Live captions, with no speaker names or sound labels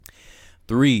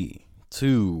3,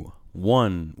 2,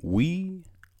 1. We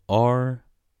are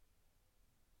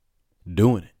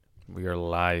doing it. We are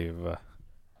live.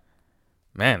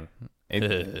 Man,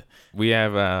 we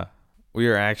are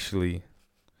actually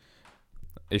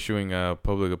issuing a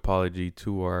public apology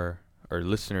to our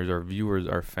listeners, our viewers,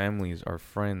 our families, our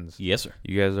friends. Yes, sir.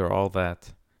 You guys are all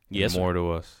that and more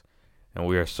to us. And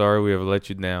we are sorry we have let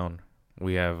you down.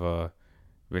 We have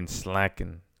been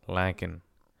lacking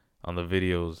on the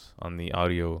videos, on the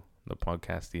audio, the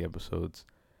podcast, the episodes.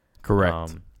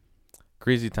 Correct.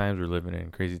 Crazy times we're living in.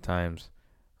 Crazy times.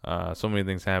 So many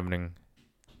things happening.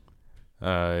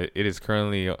 It is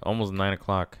currently almost 9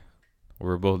 o'clock.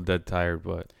 We're both dead tired,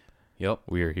 but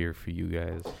we are here for you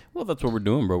guys. Well, that's what we're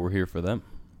doing, bro. We're here for them.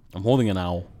 I'm holding an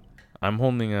owl. I'm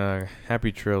holding a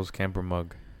Happy Trails camper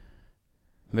mug.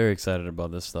 Very excited about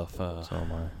this stuff. So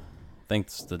am I.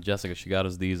 Thanks to Jessica. She got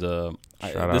us these. This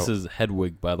out. is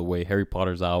Hedwig, by the way. Harry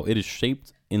Potter's owl. It is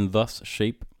shaped in thus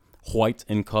shape, white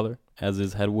in color, as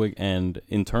is Hedwig, and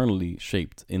internally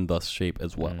shaped in thus shape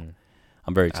as well.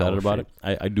 I'm very excited about it.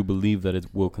 I do believe that it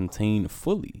will contain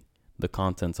fully the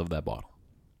contents of that bottle.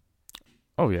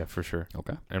 Oh, yeah, for sure.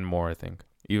 Okay. And more, I think.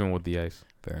 Even with the ice.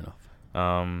 Fair enough.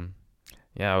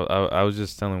 Yeah, I was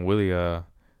just telling Willie, I'm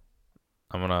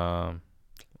gonna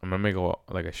make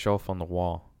a shelf on the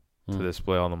wall to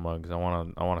display all the mugs. I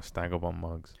wanna stack up on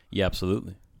mugs. Yeah,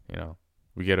 absolutely. You know,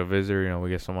 we get a visitor. We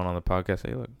get someone on the podcast.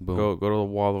 Hey, look, go to the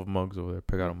wall of mugs over there.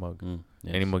 Pick out a mug,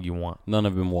 yes. Any mug you want. None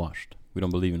have been washed. We don't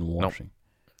believe in washing.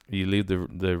 Nope. You leave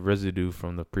the residue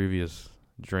from the previous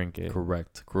drink.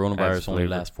 Correct. Coronavirus only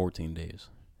lasts 14 days.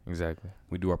 Exactly.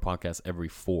 We do our podcast every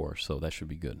 4, so that should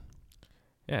be good.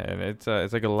 Yeah, and it's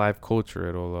like a live culture.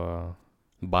 It'll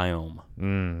biome.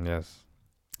 Yes.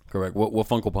 Correct. What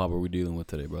Funko Pop are we dealing with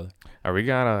today, brother? We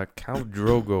got a Khal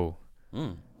Drogo.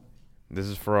 This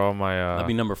is for all my. That'd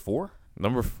be number 4.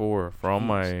 Number 4 for all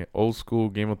my old school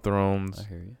Game of Thrones. I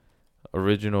hear you.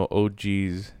 Original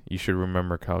OGs. You should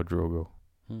remember Khal Drogo.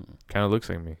 Kind of looks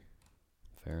like me.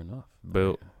 Fair enough.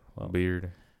 Built,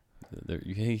 beard.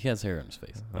 He has hair on his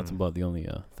face. That's about the only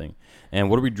thing. And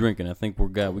what are we drinking? I think we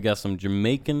got some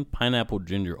Jamaican pineapple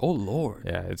ginger. Oh Lord.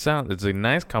 Yeah, it's a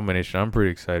nice combination. I'm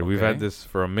pretty excited. Okay. We've had this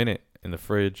for a minute in the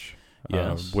fridge.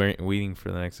 Yes. Waiting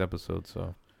for the next episode.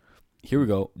 So here we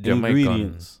go.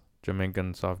 Ingredients: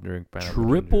 Jamaican soft drink, pineapple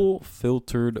triple ginger.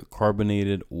 Filtered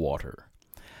carbonated water,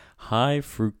 high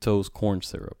fructose corn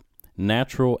syrup,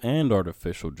 natural and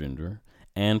artificial ginger,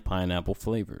 and pineapple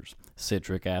flavors,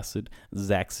 citric acid,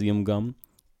 Zaxium gum,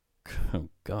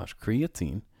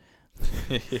 creatine,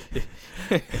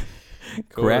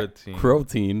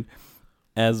 Croatine,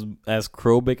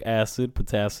 ascorbic acid,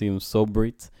 potassium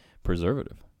sorbate,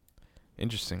 preservative.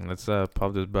 Interesting. Let's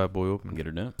pop this bad boy open. Get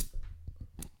her done.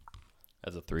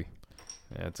 That's a 3.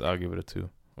 Yeah, I'll give it a 2.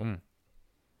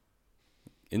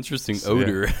 Interesting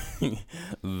odor. Yeah.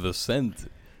 The scent.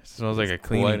 It smells like a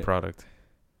cleaning product.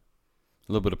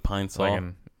 A little bit of pine salt.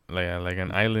 Like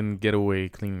an island getaway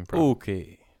cleaning product.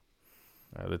 Okay.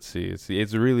 Let's see.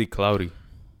 It's really cloudy.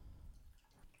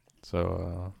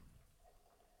 So,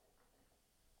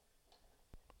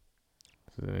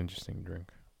 it's an interesting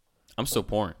drink. I'm still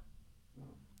pouring.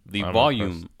 The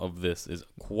volume of this is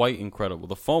quite incredible.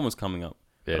 The foam is coming up.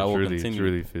 Yeah, but I will it's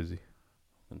really fizzy.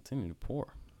 Continue to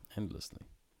pour endlessly.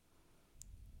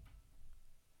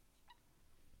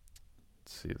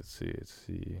 Let's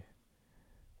see.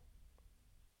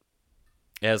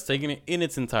 Yeah, it's taking it in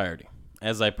its entirety,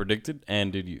 as I predicted,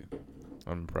 and did you.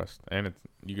 I'm impressed. And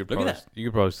you could Look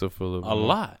probably still feel a little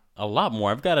bit a lot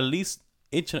more. I've got at least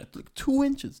 2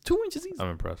 inches. 2 inches easy. I'm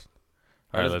impressed.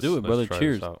 All right, let's do it, brother.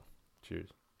 Cheers. Cheers.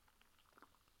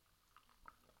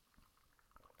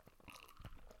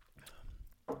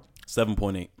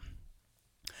 7.8.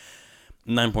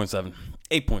 9.7.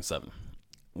 8.7.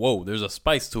 Whoa, there's a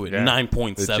spice to it. Yeah.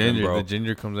 9.7, bro. The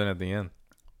ginger comes in at the end.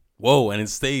 Whoa, and it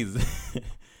stays.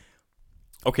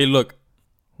 Okay, look.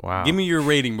 Wow. Give me your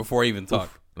rating before I even talk.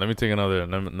 Oof. Let me take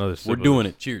another sip. We're doing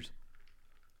it. Cheers.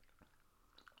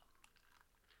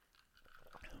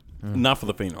 Not for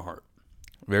the faint of heart.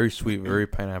 Very sweet, very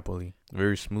pineapple-y,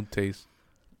 very smooth taste.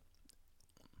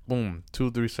 Boom.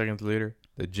 2-3 seconds later,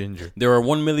 the ginger. There are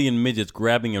 1 million midgets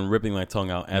grabbing and ripping my tongue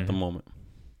out at the moment.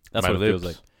 That's what it feels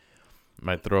like.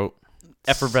 My throat.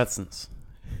 Effervescence.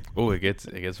 Oh, it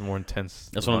gets more intense.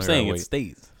 That's what I'm saying. It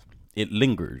stays. It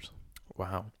lingers.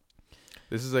 Wow.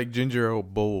 This is like ginger ale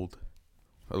bold.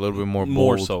 A little bit more bold.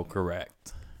 More so,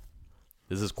 correct.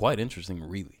 This is quite interesting,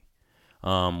 really.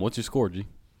 What's your score, G?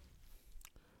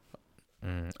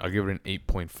 I'll give it an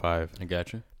 8.5. I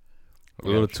got you. A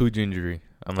little too gingery.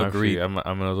 Agreed. I'm in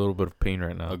a little bit of pain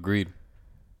right now. Agreed.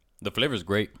 The flavor's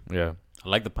great. Yeah. I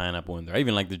like the pineapple in there. I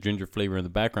even like the ginger flavor in the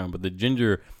background, but the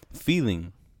ginger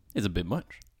feeling is a bit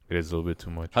much. It is a little bit too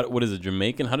much. What is it,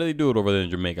 Jamaican? How do they do it over there in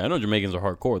Jamaica? I know Jamaicans are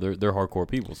hardcore. They're hardcore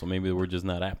people, so maybe we're just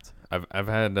not apt.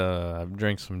 I've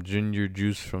drank some ginger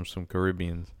juice from some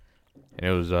Caribbeans, and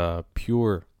it was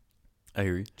pure. I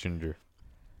hear you. Ginger.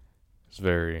 It's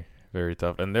very, very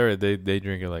tough, and they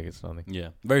drink it like it's nothing. Yeah,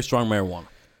 very strong marijuana.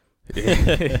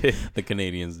 The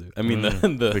Canadians do. I mean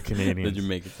the Canadians, the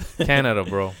Jamaicans. Canada,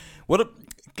 bro.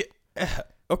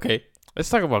 Okay. Let's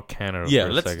talk about Canada. Yeah, for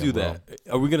a let's second, do that.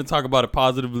 Are we gonna talk about it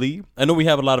positively? I know we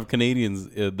have a lot of Canadians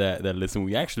that listen.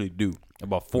 We actually do.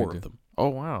 About 4 of them. Oh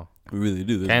wow, we really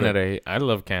do. Canada. I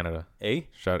love Canada.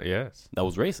 Yes. That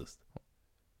was racist.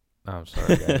 I'm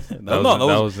sorry, guys. that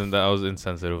was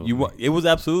insensitive. It was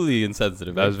absolutely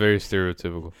insensitive. That was very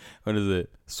stereotypical. What is it?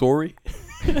 Sorry.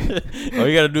 All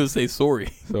you gotta do is say sorry.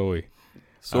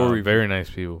 Sorry. Very nice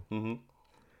people. Mm-hmm.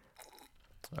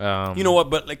 You know what?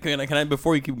 But like, can I?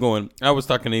 Before you keep going, I always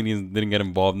thought Canadians didn't get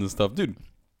involved in this stuff, dude.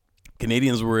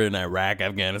 Canadians were in Iraq,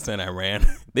 Afghanistan, Iran.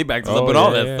 They backed us up with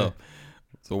all that stuff.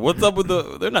 So what's up with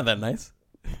they're not that nice.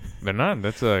 They're not.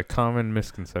 That's a common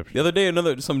misconception. The other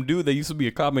day, some dude that used to be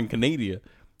a cop in Canada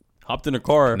hopped in a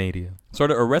car,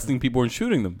 started arresting people and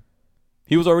shooting them.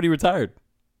 He was already retired.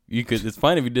 It's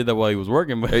fine if you did that while he was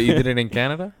working, but you did it in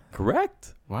Canada?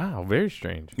 Correct. Wow, very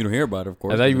strange. You don't hear about it, of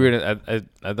course. I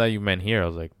thought you meant here. I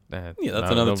was like, yeah,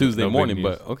 that's another Tuesday morning,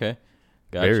 but okay.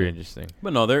 Gotcha. Very interesting.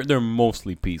 But no, they're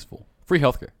mostly peaceful. Free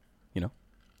healthcare, you know.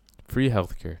 Free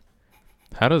healthcare.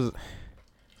 How does?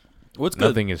 What's good?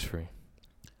 Nothing is free.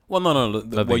 Well, no.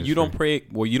 What you don't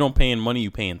pay in money,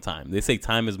 you pay in time. They say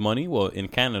time is money. Well, in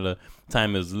Canada,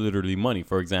 time is literally money.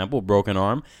 For example, broken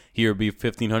arm here would be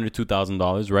 $1,500,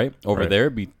 $2,000, right? Over there,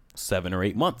 it'd be 7 or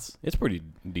 8 months. It's pretty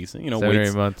decent, you know. 7 or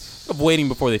 8 months of waiting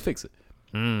before they fix it.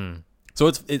 So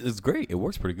it's great. It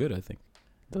works pretty good, I think.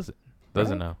 Does it?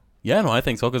 Does it now? Yeah, no, I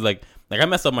think so. Because like I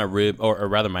messed up my rib, or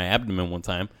rather my abdomen one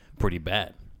time, pretty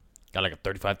bad. Got like a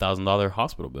 $35,000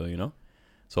 hospital bill, you know.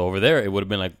 So over there, it would have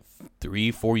been like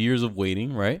 3-4 years of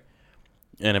waiting, right?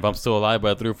 And if I'm still alive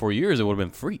by 3 or 4 years, it would have been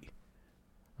free.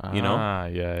 You know?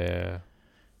 Yeah.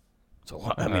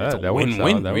 So I mean, it's a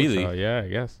win-win, really. Yeah, I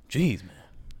guess. Jeez, man.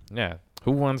 Yeah.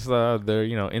 Who wants their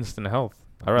instant health?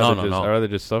 I'd rather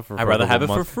just suffer. I'd rather have it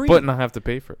for free, but not have to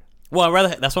pay for it. Well,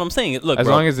 that's what I'm saying. Look, as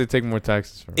long as they take more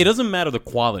taxes from it doesn't matter the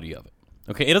quality of it.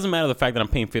 Okay, it doesn't matter the fact that I'm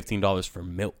paying $15 for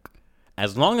milk.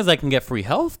 As long as I can get free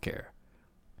health care,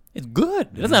 it's good.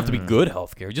 It doesn't have to be good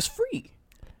health care, just free.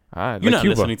 You're like not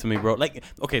Cuba. listening to me, bro.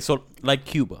 So like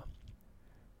Cuba.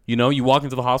 You know, you walk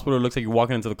into the hospital, it looks like you're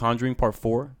walking into The Conjuring Part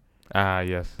 4.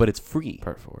 Yes. But it's free.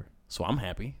 Part 4. So I'm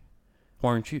happy.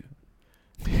 Why aren't you?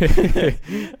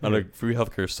 Like, free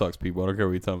healthcare sucks, people. I don't care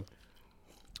what you tell me.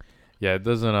 Yeah, it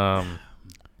doesn't.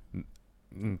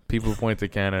 People point to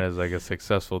Canada as like a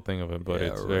successful thing of it, but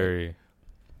it's very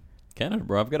Canada,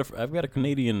 bro. I've got a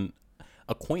Canadian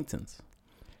acquaintance,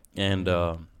 and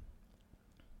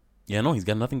he's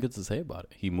got nothing good to say about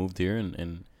it. He moved here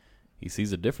and he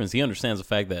sees a difference. He understands the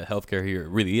fact that healthcare here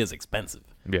really is expensive.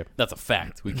 Yeah, that's a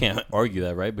fact. We can't argue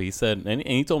that, right? But he said, and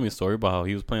he told me a story about how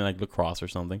he was playing like lacrosse or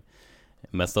something,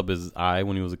 messed up his eye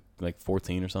when he was like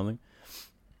 14 or something.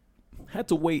 Had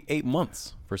to wait 8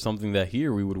 months for something that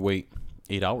here we would wait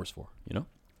 8 hours for, you know,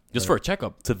 just for a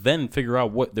checkup to then figure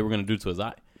out what they were going to do to his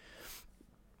eye.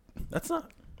 That's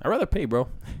not, I'd rather pay, bro.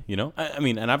 You know, I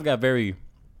mean, and I've got very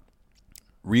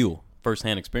real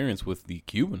firsthand experience with the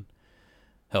Cuban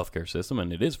healthcare system,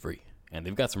 and it is free. And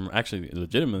they've got some, actually,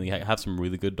 legitimately have some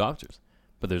really good doctors,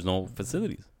 but there's no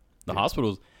facilities. The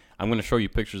hospitals, I'm going to show you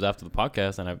pictures after the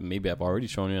podcast, and maybe I've already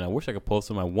shown you, and I wish I could post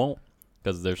them. I won't,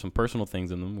 because there's some personal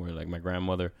things in them where, like, my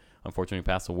grandmother unfortunately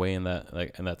passed away in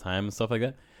that time and stuff like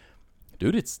that.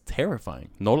 Dude, it's terrifying.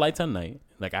 No lights at night.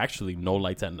 Like, actually, no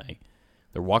lights at night.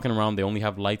 They're walking around. They only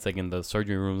have lights, like, in the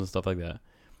surgery rooms and stuff like that.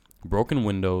 Broken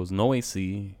windows, no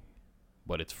AC,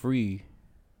 but it's free.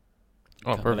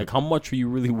 Oh, perfect. Like, how much are you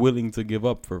really willing to give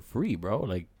up for free, bro?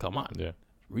 Like, come on. Yeah.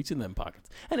 Reach in them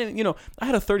pockets. And then, you know, I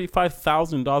had a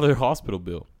 $35,000 hospital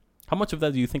bill. How much of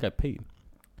that do you think I paid?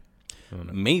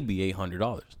 Maybe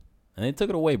 $800. And they took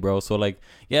it away, bro. So, like,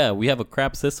 yeah, we have a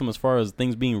crap system as far as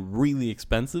things being really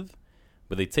expensive,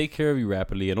 but they take care of you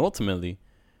rapidly. And ultimately,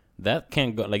 that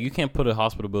can't go, like, you can't put a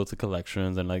hospital bill to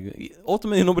collections. And, like,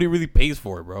 ultimately, nobody really pays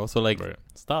for it, bro. So, like,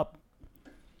 stop.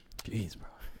 Jeez, bro.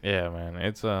 Yeah, man.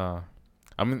 It's, I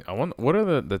mean, I wonder, what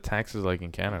are the taxes like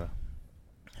in Canada?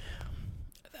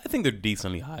 I think they're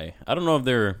decently high. I don't know if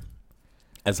they're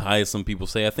as high as some people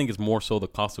say. I think it's more so the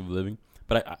cost of living.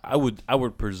 But I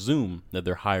would presume that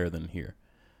they're higher than here.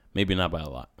 Maybe not by a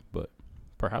lot, but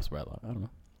Perhaps bad luck. I don't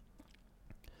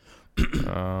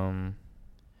know.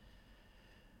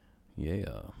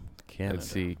 Yeah. Canada. Let's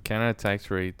see. Canada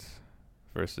tax rates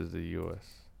versus the U.S.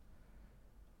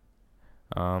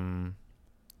 I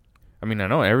mean, I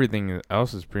know everything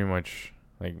else is pretty much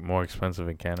like more expensive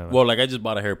in Canada. Well, like I just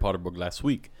bought a Harry Potter book last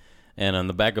week, and on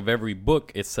the back of every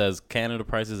book it says Canada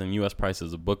prices and U.S. prices.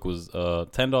 The book was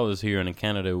 $10 here, and in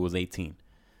Canada it was $18.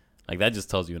 Like that just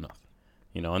tells you enough,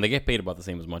 you know. And they get paid about the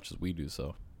same as much as we do.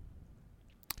 So,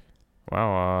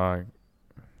 wow.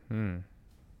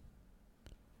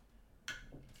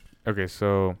 Okay,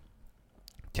 so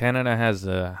Canada has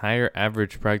a higher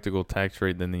average practical tax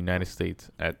rate than the United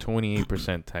States at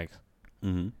 28% tax.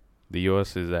 Mm-hmm. The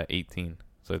U.S. is at 18,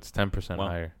 so it's 10%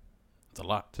 higher. It's a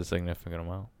lot. It's a significant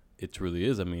amount. It really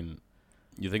is. I mean,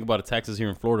 you think about it, taxes here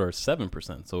in Florida are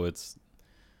 7%, so it's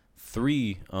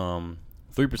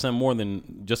 3% more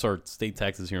than just our state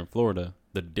taxes here in Florida.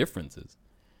 The difference is,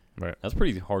 right? That's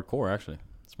pretty hardcore, actually.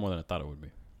 It's more than I thought it would be.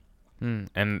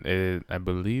 And I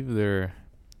believe their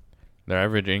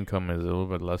average income is a little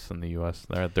bit less than the U.S.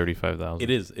 They're at $35,000. It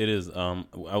is. I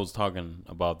was talking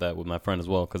about that with my friend as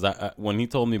well, because I when he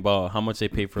told me about how much they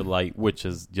pay for light, which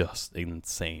is just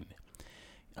insane.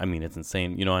 I mean, it's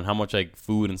insane, you know, and how much like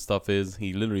food and stuff is.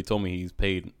 He literally told me he's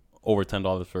paid over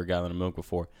 $10 for a gallon of milk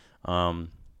before. I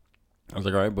was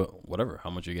like, all right, but whatever, how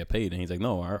much you get paid? And he's like,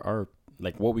 no, our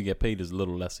like what we get paid is a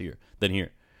little less here than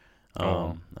here.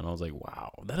 And I was like,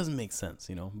 wow, that doesn't make sense,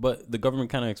 you know. But the government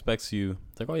kind of expects you.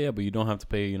 It's like, oh yeah, but you don't have to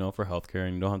pay, you know, for healthcare,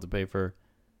 and you don't have to pay for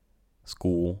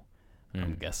school.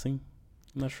 I'm guessing.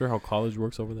 I'm not sure how college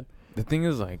works over there. The thing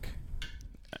is, like,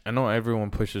 I know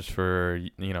everyone pushes for,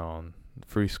 you know,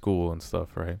 free school and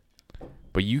stuff, right?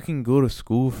 But you can go to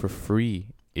school for free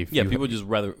if people just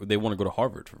they want to go to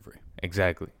Harvard for free.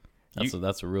 Exactly.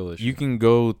 That's a real issue. You can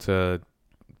go to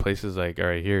places like, all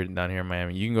right, down here in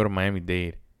Miami. You can go to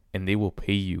Miami-Dade, and they will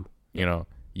pay you. You know,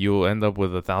 you'll end up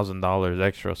with $1,000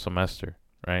 extra a semester,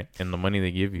 right? And the money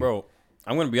they give you, bro.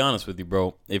 I'm gonna be honest with you,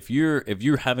 bro. If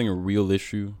you're having a real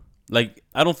issue, like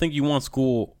I don't think you want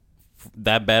school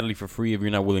that badly for free if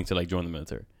you're not willing to like join the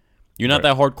military. You're not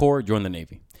that hardcore, join the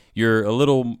Navy. You're a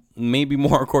little maybe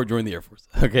more hardcore, join the Air Force.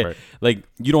 Okay, right. Like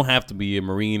you don't have to be a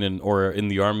Marine or in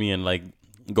the Army and like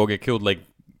go get killed. Like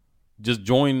just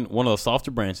join one of the softer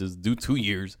branches, do 2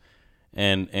 years,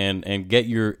 and get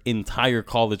your entire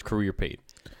college career paid.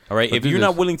 All right. If you're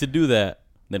not willing to do that,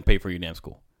 then pay for your damn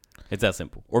school. It's that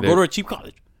simple. Or go to a cheap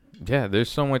college. Yeah, there's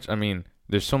so much. I mean,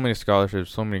 there's so many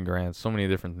scholarships, so many grants, so many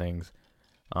different things.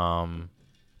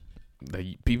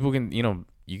 That people can, you know,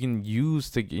 you can use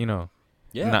to, you know.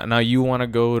 Yeah. Now you want to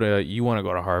go to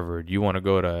Harvard. You want to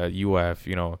go to UF.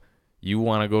 You know, you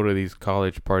want to go to these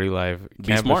college party life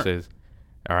campuses. Smart.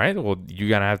 All right. Well, you're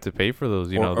gonna have to pay for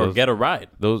those. Or get a ride.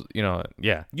 Those, you know,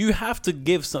 yeah. You have to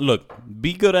give some. Look,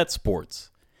 be good at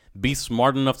sports. Be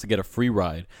smart enough to get a free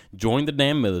ride. Join the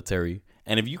damn military.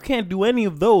 And if you can't do any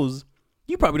of those,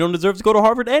 you probably don't deserve to go to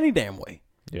Harvard any damn way.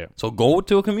 Yeah. So go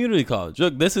to a community college.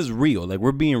 Look, this is real. Like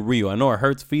we're being real. I know it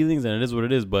hurts feelings and it is what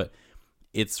it is, but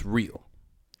it's real.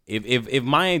 If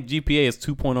my GPA is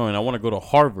 2.0 and I want to go to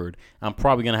Harvard, I'm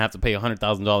probably gonna have to pay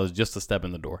 $100,000 just to step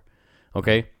in the door.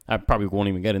 Okay, I probably won't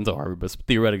even get into Harvard, but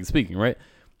theoretically speaking, right?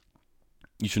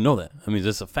 You should know that. I mean, it's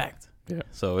just a fact. Yeah.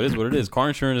 So it is what it is. Car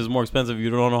insurance is more expensive if you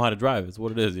don't know how to drive. It's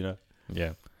what it is, you know.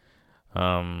 Yeah.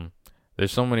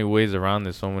 There's so many ways around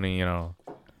this. So many, you know.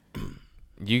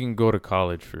 You can go to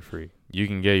college for free. You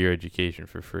can get your education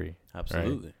for free.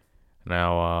 Absolutely. Right?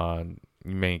 Now,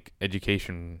 you make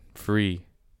education free,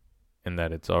 in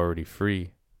that it's already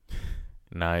free.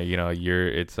 Now, you know,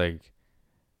 it's like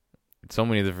so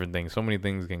many different things. So many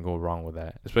things can go wrong with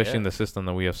that, especially in the system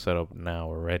that we have set up now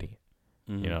already.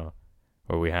 Mm-hmm. You know,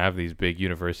 where we have these big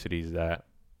universities that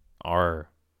are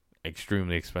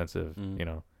extremely expensive. Mm-hmm. You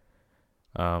know,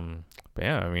 but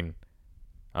yeah, I mean,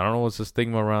 I don't know what's the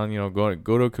stigma around, you know, go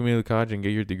to a community college and get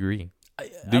your degree.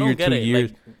 Do your 2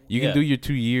 years. Like, you can do your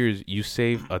 2 years. You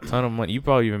save a ton of money. You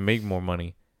probably even make more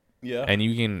money. Yeah. And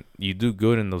you do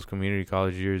good in those community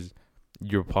college years.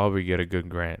 You'll probably get a good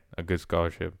grant, a good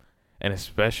scholarship. And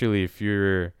especially if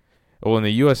you're, in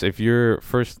the U.S., if you're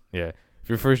first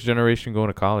generation going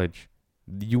to college,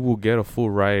 you will get a full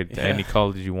ride to any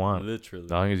college you want. Literally.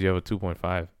 As long as you have a 2.5.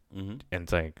 Mm-hmm. And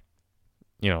it's like,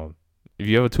 you know, if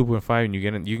you have a 2.5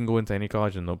 and you can go into any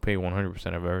college and they'll pay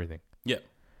 100% of everything. Yeah.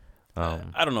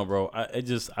 I don't know, bro. I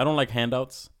don't like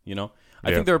handouts, you know.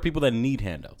 I think there are people that need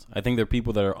handouts. I think there are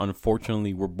people that are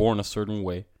unfortunately were born a certain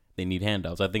way. They need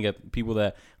handouts. I think that people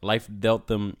that life dealt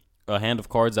them a hand of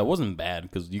cards that wasn't bad,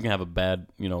 because you can have a bad,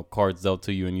 you know, cards dealt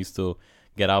to you and you still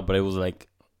get out, but it was like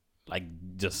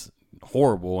just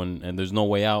horrible and there's no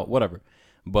way out, whatever.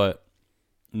 But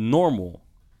normal,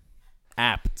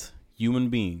 apt human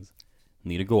beings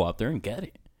need to go out there and get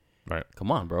it. Right.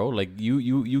 Come on, bro. Like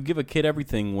you give a kid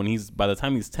everything when by the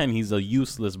time he's 10, he's a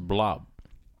useless blob.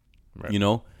 Right. You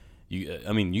know,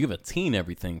 you give a teen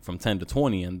everything from 10 to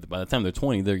 20, and by the time they're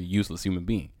 20, they're a useless human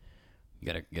being.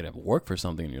 You gotta work for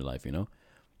something in your life, you know.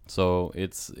 So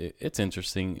it's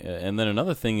interesting. And then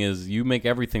another thing is you make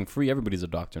everything free. Everybody's a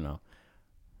doctor now.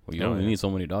 Well, you don't need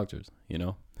so many doctors, you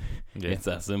know. Yeah. It's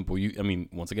that simple.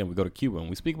 Once again, we go to Cuba and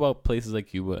we speak about places like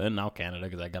Cuba and now Canada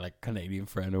because I got like a Canadian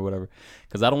friend or whatever.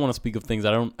 Because I don't want to speak of things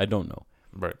I don't know.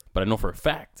 Right. But I know for a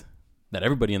fact that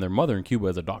everybody and their mother in Cuba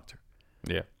is a doctor.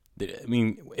 Yeah. I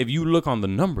mean, if you look on the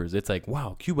numbers, it's like,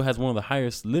 wow, Cuba has one of the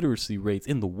highest literacy rates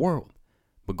in the world.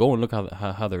 But go and look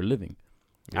how they're living.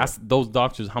 Yeah. Ask those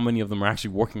doctors how many of them are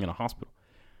actually working in a hospital.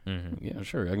 Mm-hmm. Yeah,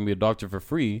 sure. I can be a doctor for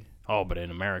free. Oh, but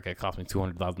in America, it costs me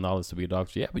 $200,000 to be a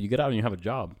doctor. Yeah, but you get out and you have a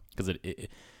job because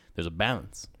there's a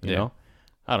balance. You know,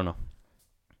 I don't know.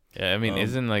 Yeah, I mean,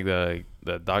 isn't like the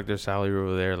doctor salary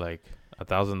over there like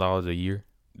 $1,000 a year?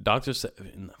 Doctors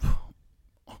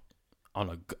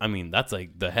that's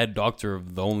like the head doctor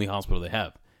of the only hospital they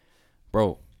have,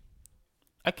 bro.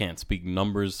 I can't speak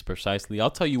numbers precisely.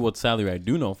 I'll tell you what salary I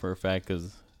do know for a fact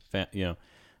because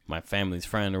my family's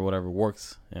friend or whatever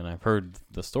works, and I've heard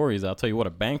the stories. I'll tell you what,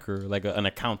 a banker, like an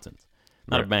accountant,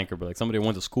 not a banker, but like somebody who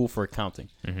went to school for accounting,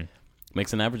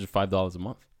 makes an average of $5 a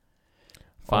month.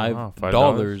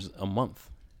 $5 a month.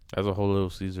 That's a whole Little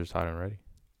Caesars hot and ready.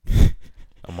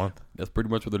 A month. That's pretty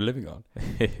much what they're living on.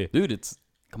 Dude,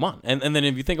 come on. And then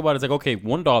if you think about it, it's like, okay,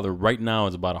 $1 right now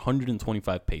is about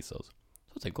 125 pesos.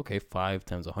 So it's like, okay, 5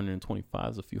 times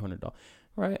 125 is a few $100,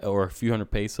 right? Or a few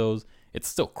hundred pesos. It's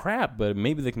still crap, but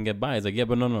maybe they can get by. It's like, yeah,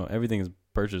 but no, everything is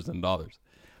purchased in dollars.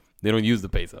 They don't use the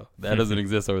peso. That doesn't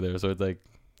exist over there. So it's like,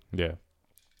 yeah,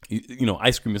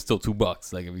 ice cream is still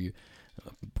 $2. Like if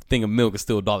a thing of milk is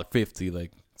still $1.50.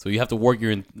 Like, so you have to work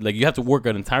you have to work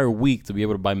an entire week to be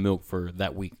able to buy milk for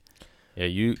that week. Yeah,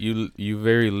 you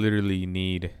very literally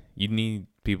need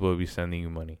people to be sending you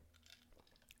money.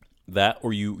 That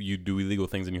or you do illegal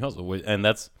things in your hustle, and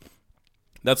that's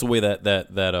the way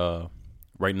that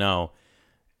right now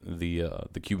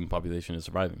the Cuban population is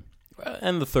surviving.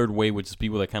 And the third way, which is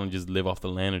people that kind of just live off the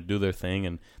land and do their thing,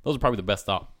 and those are probably the best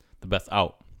out.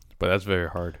 But that's very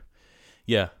hard.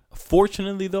 Yeah.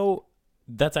 Fortunately, though,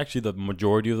 that's actually the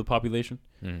majority of the population.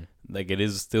 Like, it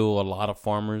is still a lot of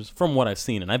farmers from what I've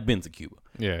seen, and I've been to Cuba.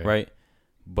 Yeah. Right?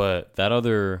 But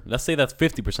let's say that's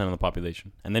 50% of the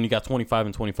population. And then you got 25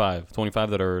 and 25. 25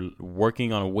 that are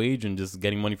working on a wage and just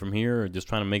getting money from here or just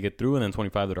trying to make it through. And then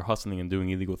 25 that are hustling and doing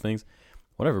illegal things.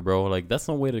 Whatever, bro. Like, that's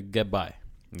no way to get by.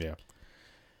 Yeah.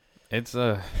 It's,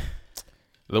 the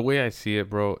way I see it,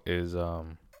 bro, is, I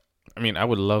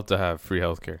would love to have free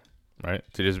healthcare, right?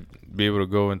 To just be able to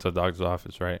go into a doctor's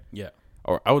office, right? Yeah.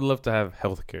 Or I would love to have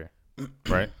healthcare,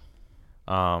 right?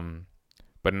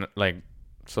 But like,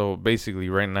 so basically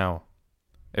right now,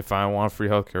 if I want free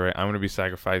healthcare, right, I'm going to be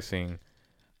sacrificing,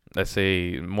 let's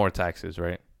say, more taxes,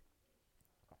 right?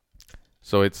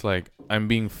 So it's like I'm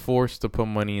being forced to put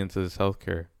money into this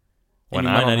healthcare. When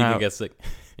I might not even get sick.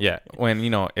 Yeah. When,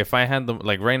 if I had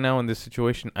like right now in this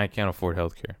situation, I can't afford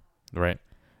healthcare, right?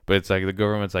 But it's like the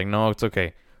government's like, no, it's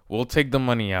okay. We'll take the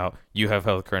money out. You have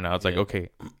healthcare now. It's like, okay,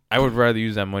 I would rather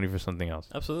use that money for something else.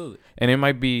 Absolutely. And it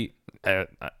might be,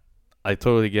 I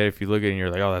totally get it. If you look at it and you're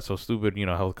like, oh, that's so stupid.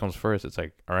 Health comes first. It's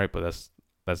like, all right, but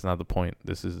that's not the point.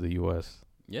 This is the U.S.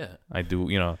 Yeah. I do,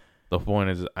 the point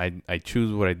is I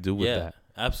choose what I do with that.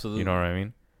 Absolutely. You know what I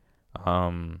mean?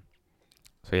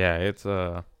 So yeah, it's,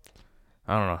 I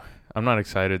don't know. I'm not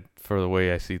excited for the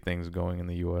way I see things going in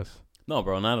the U.S. No,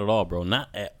 bro, not at all, bro. Not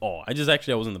at all. I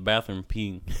was in the bathroom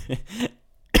peeing.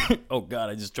 Oh, God,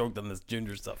 I just choked on this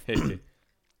ginger stuff. And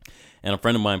a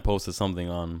friend of mine posted something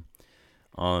on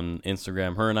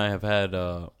Instagram. Her and I have had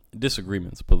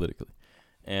disagreements politically.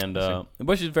 And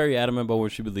but she's very adamant about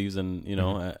what she believes, and,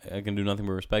 I can do nothing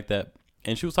but respect that.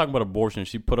 And she was talking about abortion.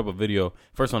 She put up a video,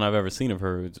 first one I've ever seen of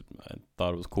her. I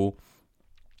thought it was cool.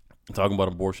 Talking about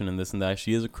abortion and this and that.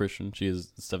 She is a Christian. She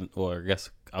is I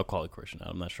guess I'll call it Christian.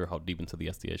 I'm not sure how deep into the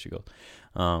SDA she goes.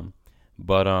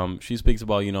 But she speaks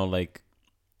about, like,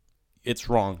 it's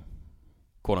wrong,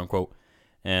 quote unquote.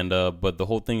 And but the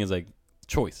whole thing is like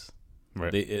choice.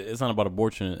 Right. It's not about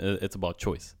abortion. It's about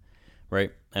choice.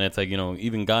 Right. And it's like,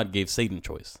 even God gave Satan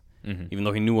choice. Mm-hmm. Even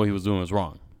though he knew what he was doing was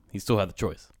wrong, he still had the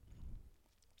choice.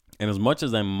 And as much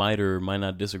as I might or might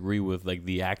not disagree with, like,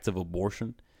 the act of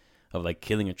abortion, of, like,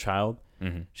 killing a child,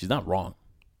 she's not wrong.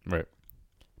 Right.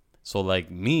 So like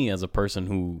me as a person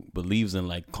who believes in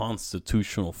like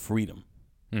constitutional freedom,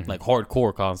 like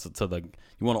hardcore concept to like,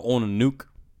 you want to own a nuke,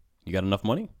 you got enough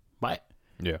money, buy it.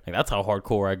 Yeah. Like that's how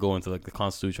hardcore I go into like the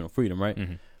constitutional freedom, right?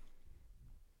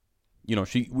 You know,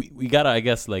 we gotta, I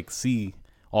guess, like see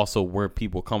also where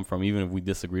people come from, even if we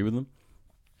disagree with them.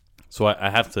 So I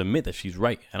have to admit that she's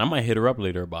right, and I might hit her up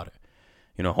later about it.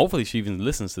 You know, hopefully she even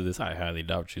listens to this. I highly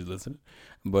doubt she's listening,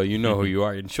 but you know who you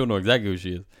are, and she'll know exactly who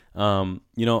she is.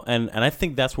 You know, and I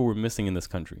think that's what we're missing in this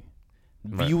country,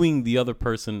 viewing the other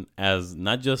person as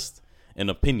not just an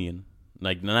opinion,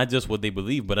 like not just what they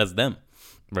believe, but as them.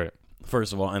 Right.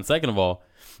 First of all, and second of all,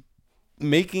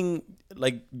 making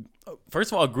like,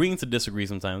 first of all, agreeing to disagree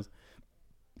sometimes,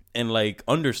 and like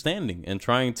understanding and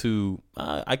trying to,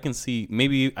 I can see,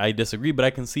 maybe I disagree, but I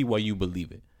can see why you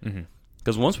believe it.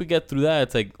 Because once we get through that,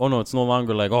 it's like, oh no, it's no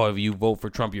longer like, oh, if you vote for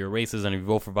Trump, you're a racist, and if you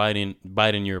vote for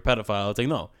Biden, you're a pedophile. It's like,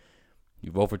 no,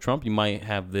 you vote for Trump, you might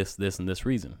have this, and this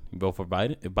reason. You vote for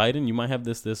Biden, you might have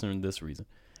this, and this reason.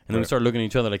 And then we start looking at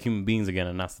each other like human beings again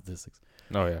and not statistics.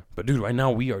 Oh yeah. But dude, right now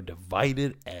we are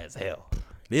divided as hell.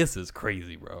 This is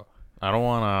crazy, bro. I don't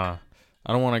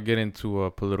wanna get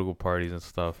into political parties and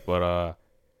stuff, but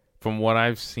from what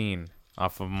I've seen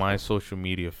off of my social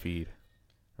media feed,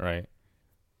 right,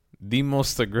 the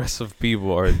most aggressive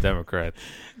people are Democrats.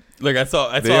 Like I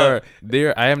saw.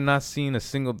 I have not seen a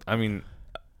single. I mean,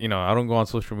 you know, I don't go on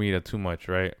social media too much,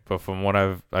 right? But from what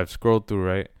I've scrolled through,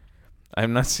 right, I have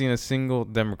not seen a single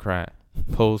Democrat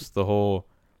post the whole,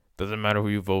 doesn't matter who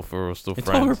you vote for, we're still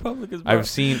friends. All Republicans, bro. I've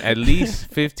seen at least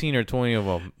 15 or 20 of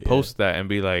them post that and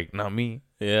be like, not me.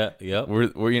 Yeah, yep.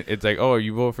 It's like, oh,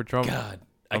 you vote for Trump? God,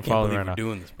 I I'm can't believe right you're now.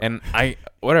 doing this, bro. And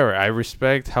I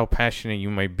respect how passionate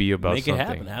you might be about Make something, it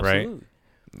happen, absolutely. right?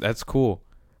 That's cool.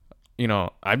 You know,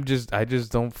 I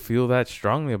just don't feel that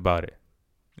strongly about it.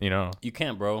 You know, You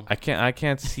can't, bro. I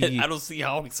can't see. I don't see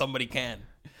how somebody can.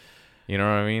 You know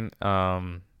what I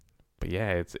mean? But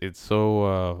yeah, it's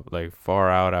so like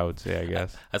far out, I would say, I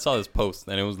guess. I saw this post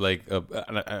and it was like,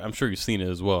 I'm sure you've seen it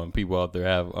as well, and people out there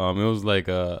have. It was like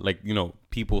you know,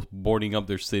 people boarding up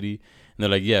their city, and they're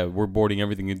like, yeah, we're boarding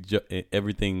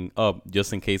everything up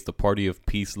just in case the party of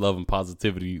peace, love, and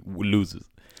positivity loses.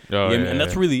 And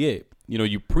that's really it. You know,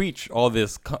 you preach all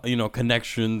this, you know,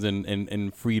 connections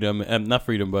and freedom, and not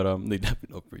freedom, but they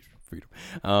definitely don't preach freedom.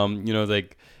 You know, it's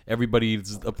like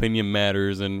everybody's opinion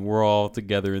matters, and we're all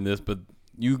together in this. But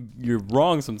you're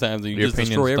wrong sometimes, and you Your just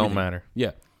destroy opinions everything. don't matter.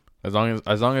 Yeah, as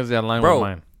long as they align bro, with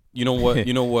mine. You know what?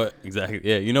 You know what? Exactly.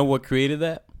 Yeah. You know what created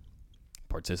that?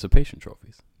 Participation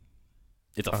trophies.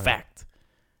 It's a fact,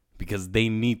 because they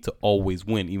need to always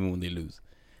win, even when they lose.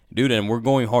 Dude, and we're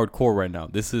going hardcore right now.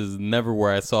 This is never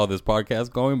where I saw this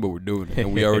podcast going, but we're doing it.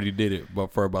 And we already did it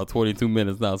but for about 22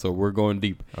 minutes now, so we're going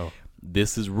deep. Oh.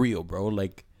 This is real, bro.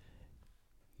 Like,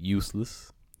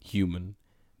 useless human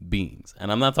beings.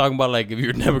 And I'm not talking about, like, if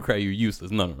you're a Democrat, you're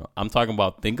useless. No. I'm talking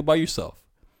about, think about yourself.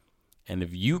 And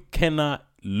if you cannot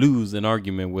lose an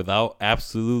argument without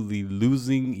absolutely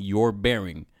losing your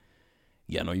bearing,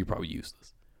 yeah, no, you're probably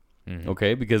useless.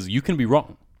 Okay? Because you can be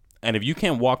wrong. And if you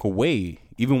can't walk away,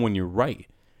 even when you're right,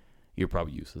 you're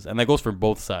probably useless. And that goes for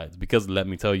both sides, because let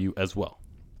me tell you as well,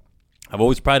 I've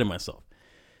always prided myself,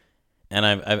 and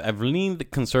I've leaned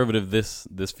conservative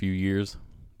this few years,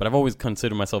 but I've always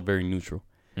considered myself very neutral.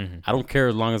 I don't care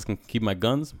as long as I can keep my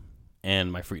guns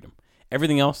and my freedom.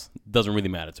 Everything else doesn't really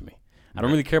matter to me. I don't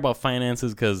really care about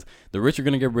finances, because the rich are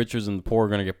going to get richer and the poor are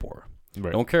going to get poorer. Right.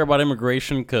 I don't care about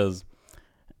immigration, because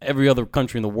every other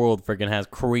country in the world freaking has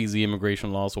crazy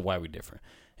immigration laws, so why are we different?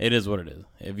 It is what it is.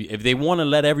 If they want to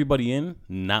let everybody in,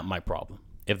 not my problem.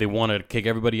 If they want to kick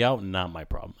everybody out, not my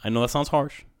problem. I know that sounds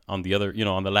harsh on the other,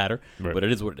 on the latter, but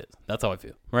it is what it is. That's how I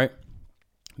feel, right?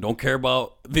 Don't care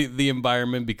about the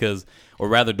environment, because, or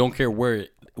rather, don't care where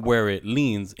it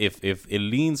leans. If it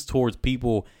leans towards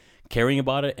people caring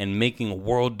about it and making a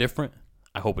world different,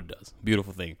 I hope it does.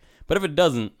 Beautiful thing. But if it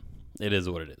doesn't, it is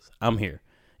what it is. I'm here.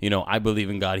 I believe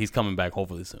in God. He's coming back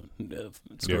hopefully soon.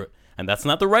 Screw it. And that's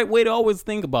not the right way to always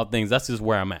think about things. That's just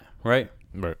where I'm at, right?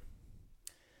 Right.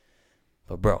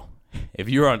 But, bro, if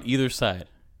you're on either side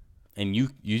and you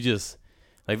just,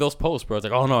 like those posts, bro, it's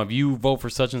like, oh, no, if you vote for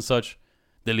such and such,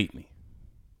 delete me.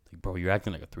 Like, bro, you're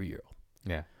acting like a 3-year-old.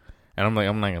 Yeah. And I'm like,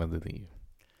 I'm not going to delete you.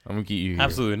 I'm going to keep you here.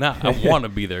 Absolutely not. I want to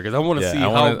be there, because I want to see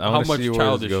how much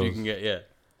childish you can get. Yeah.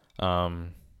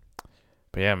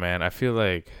 But, yeah, man, I feel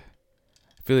like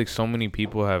so many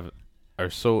people are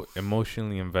so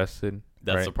emotionally invested.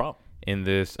 That's the problem in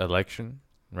this election,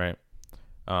 right?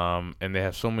 And they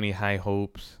have so many high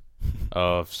hopes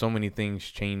of so many things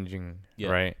changing,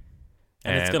 right?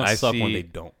 And it's gonna suck when they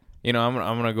don't. you know, I'm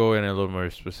gonna go in a little more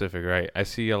specific, right? I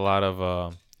see a lot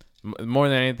of more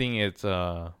than anything, it's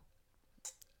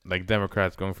like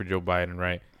Democrats going for Joe Biden,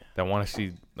 right? That want to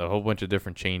see a whole bunch of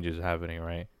different changes happening,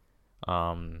 right?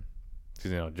 'Cause,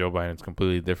 you know, Joe Biden's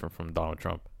completely different from Donald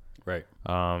Trump, Right.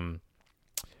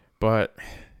 But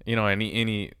you know,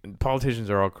 any politicians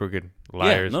are all crooked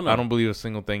liars. Yeah, no. I don't believe a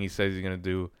single thing he says he's gonna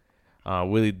do.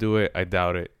 Will he do it? I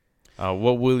doubt it.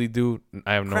 What will he do?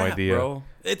 I have no idea. Bro.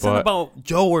 It's not about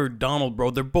Joe or Donald,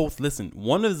 bro. They're both, listen,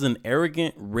 one is an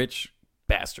arrogant, rich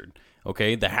bastard,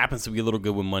 okay, that happens to be a little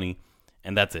good with money,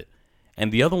 and that's it.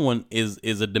 And the other one is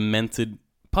a demented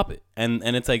puppet. And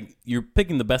it's like you're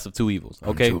picking the best of two evils,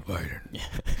 okay? I'm Joe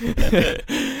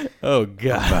Biden. Oh,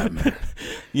 God. Man.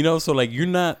 You know, so like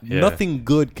nothing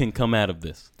good can come out of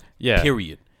this. Yeah.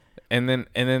 Period. And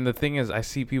then the thing is, I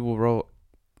see people, bro,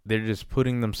 they're just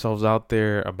putting themselves out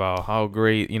there about how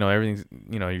great, you know, everything's,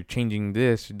 you know, you're changing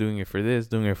this, you're doing it for this,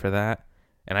 doing it for that.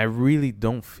 And I really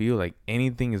don't feel like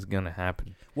anything is going to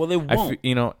happen. Well, they won't.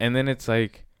 You know, and then it's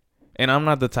like, and I'm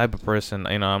not the type of person,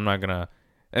 you know, I'm not going to,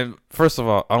 and first of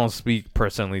all, I don't speak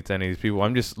personally to any of these people.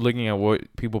 I'm just looking at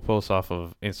what people post off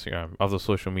of Instagram, off the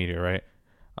social media, right?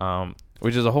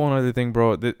 Which is a whole other thing,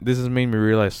 bro. This has made me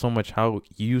realize so much how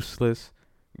useless,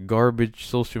 garbage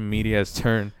social media has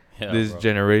turned this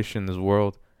generation, this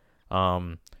world.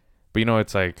 But you know,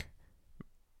 it's like,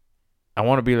 I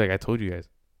want to be like, I told you guys.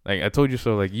 Like, I told you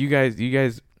so. Like, you guys,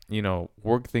 you know,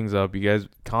 work things up. You guys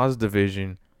caused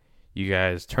division. You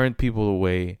guys turned people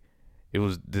away. It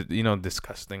was, you know,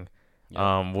 disgusting.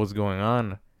 Yeah. What's going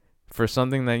on for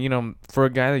something that, you know, for a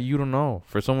guy that you don't know,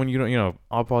 for someone you don't, you know,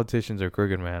 all politicians are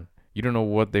crooked, man. You don't know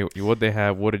what they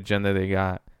have, what agenda they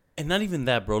got. And not even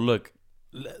that, bro. Look,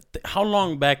 how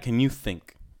long back can you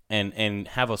think and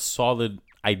have a solid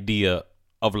idea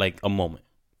of like a moment?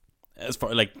 As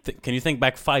far like, can you think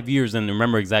back 5 years and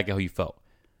remember exactly how you felt?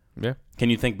 Yeah. Can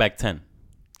you think back 10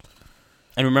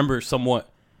 and remember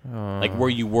somewhat like where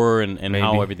you were and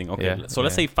how everything? Okay, yeah, so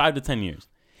let's say 5 to 10 years.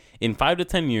 In 5 to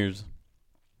 10 years,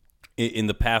 in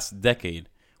the past decade,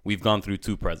 we've gone through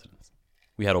 2 presidents.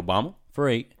 We had Obama for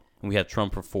 8, and we had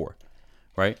Trump for 4.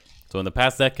 Right. So in the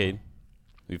past decade,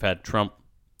 we've had Trump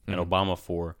and Obama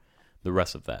for the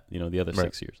rest of that. You know, the other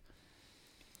 6 years.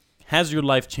 Has your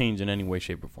life changed in any way,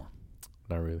 shape, or form?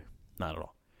 Not really. Not at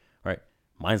all. Right?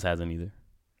 Mine's hasn't either.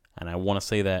 And I want to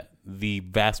say that the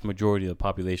vast majority of the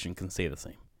population can say the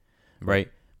same.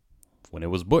 Right? When it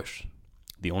was Bush,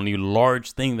 the only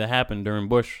large thing that happened during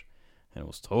Bush, and it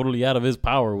was totally out of his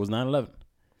power, was 9/11.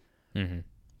 Mm-hmm.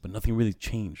 But nothing really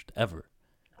changed, ever.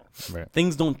 Right.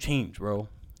 Things don't change, bro.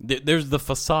 There's the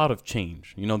facade of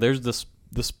change. You know, there's the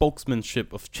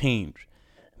spokesmanship of change.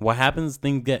 What happens?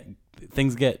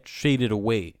 Things get shaded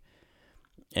away.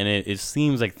 And it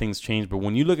seems like things change, but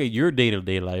when you look at your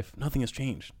day-to-day life, nothing has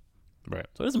changed. Right.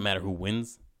 So it doesn't matter who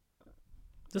wins.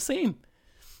 It's the same.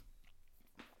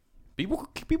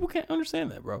 People can't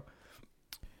understand that, bro.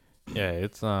 Yeah,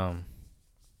 it's I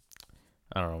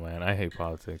don't know, man. I hate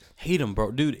politics. Hate them,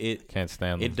 bro. Dude, it can't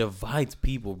stand them. It divides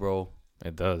people, bro.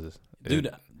 It does. Dude,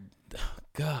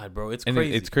 God, bro, it's and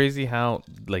crazy. It's crazy how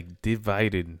like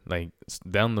divided, like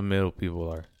down the middle people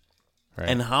are. Right?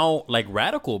 And how like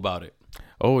radical about it.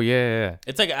 Oh, yeah.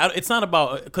 It's like, it's not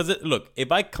about, because look,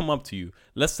 if I come up to you,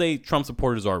 let's say Trump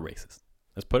supporters are racist.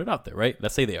 Let's put it out there, right?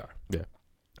 Let's say they are. Yeah.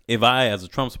 If I, as a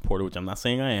Trump supporter, which I'm not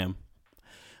saying I am,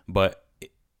 but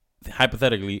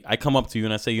hypothetically, I come up to you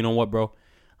and I say, you know what, bro?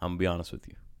 I'm going to be honest with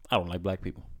you. I don't like black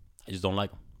people. I just don't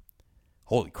like them.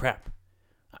 Holy crap.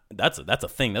 That's a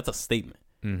thing. That's a statement.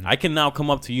 Mm-hmm. I can now come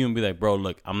up to you and be like, bro,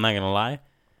 look, I'm not going to lie.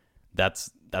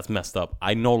 That's messed up.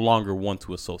 I no longer want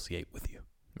to associate with you.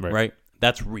 Right?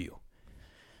 That's real.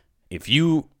 If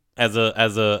you, as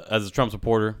a Trump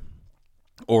supporter,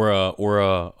 or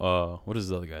what is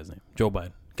the other guy's name? Joe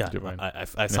Biden. God, Joe Biden.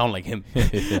 I sound like him.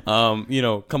 You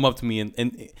know, come up to me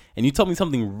and you tell me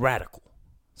something radical,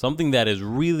 something that is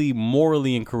really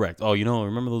morally incorrect. Oh, you know,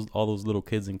 remember all those little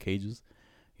kids in cages?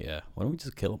 Yeah. Why don't we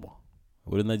just kill them all?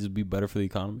 Wouldn't that just be better for the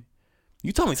economy?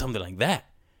 You tell me something like that.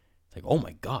 It's like, oh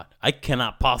my God, I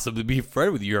cannot possibly be afraid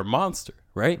with you. You're a monster,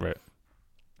 right? Right.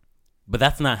 But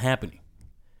that's not happening.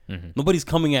 Mm-hmm. Nobody's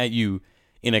coming at you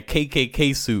in a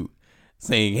KKK suit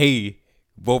saying, hey,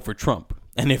 vote for Trump.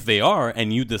 And if they are,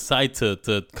 and you decide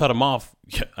to cut them off,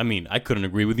 I mean, I couldn't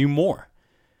agree with you more.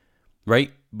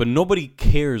 Right? But nobody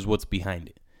cares what's behind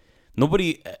it.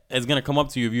 Nobody is going to come up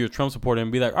to you if you're a Trump supporter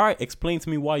and be like, all right, explain to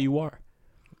me why you are.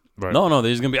 Right. No,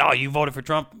 they're just going to be, oh, you voted for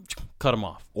Trump? Cut him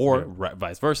off. Or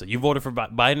vice versa. You voted for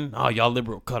Biden? Oh, y'all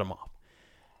liberal, cut him off.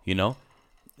 You know?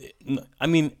 I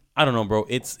mean, I don't know, bro.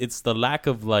 It's the lack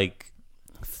of like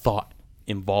thought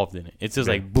involved in it. It's just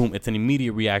like boom. It's an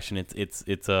immediate reaction.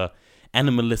 It's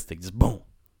animalistic. Just boom.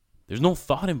 There's no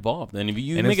thought involved. And if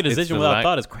you make a decision without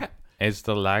thought, it's crap. It's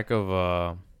the lack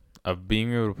of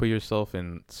being able to put yourself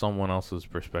in someone else's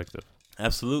perspective.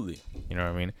 Absolutely. You know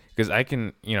what I mean? Because I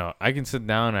can sit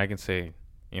down and I can say,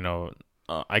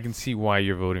 I can see why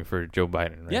you're voting for Joe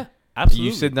Biden, right? Yeah, absolutely.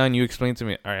 You sit down, you explain to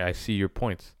me, all right, I see your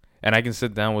points. And I can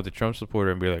sit down with a Trump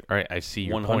supporter and be like, all right, I see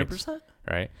your 100%. Points. 100%.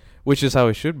 Right? Which is how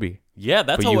it should be. Yeah,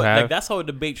 that's that's how a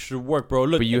debate should work, bro.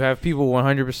 Look, but you have people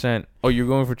 100%, oh, you're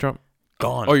going for Trump?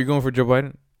 Gone. Oh, you're going for Joe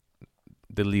Biden?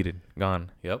 Deleted.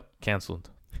 Gone. Yep. Canceled.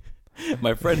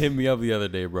 My friend hit me up the other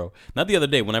day, bro. Not the other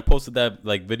day, when I posted that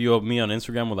like video of me on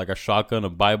Instagram with like a shotgun, a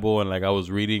Bible, and like I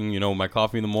was reading, my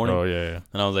coffee in the morning. Oh yeah.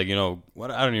 And I was like, what?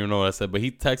 I don't even know what I said, but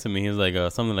he texted me. He was like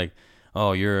something like,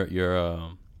 "Oh, you're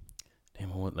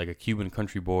like a Cuban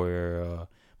country boy or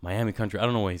Miami country." I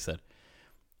don't know what he said.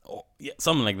 Oh, yeah,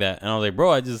 something like that. And I was like,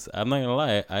 bro, I'm not gonna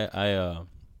lie,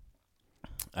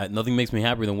 I nothing makes me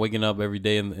happier than waking up every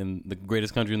day in the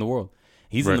greatest country in the world.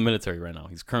 He's in the military right now.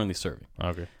 He's currently serving.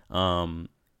 Okay. And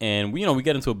we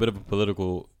get into a bit of a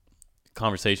political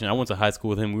conversation. I went to high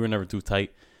school with him. We were never too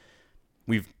tight.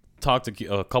 We've talked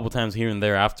a couple times here and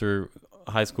there after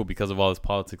high school because of all this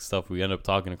politics stuff. We ended up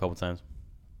talking a couple times.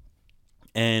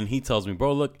 And he tells me,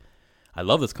 bro, look, I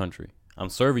love this country. I'm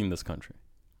serving this country.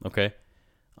 Okay.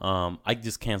 I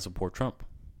just can't support Trump.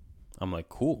 I'm like,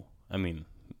 cool. I mean,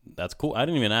 that's cool. I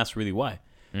didn't even ask really why.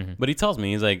 Mm-hmm. But he tells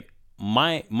me, he's like,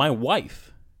 my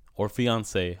wife or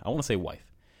fiance, I want to say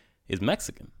wife, is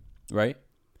Mexican, right?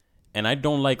 And I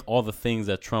don't like all the things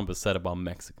that Trump has said about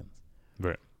Mexicans.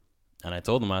 Right. And I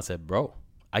told him, I said, bro,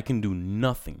 I can do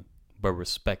nothing but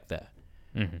respect that.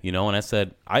 Mm-hmm. And I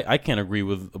said, I can't agree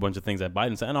with a bunch of things that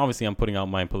Biden said. And obviously I'm putting out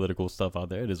my political stuff out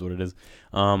there. It is what it is.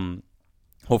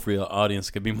 Hopefully the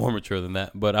audience could be more mature than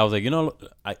that. But I was like,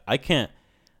 I can't.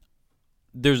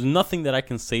 There's nothing that I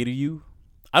can say to you.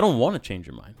 I don't want to change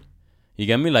your mind. You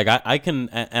get me? Like I can,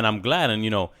 and I'm glad, and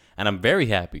and I'm very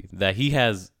happy that he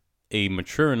has a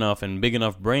mature enough and big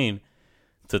enough brain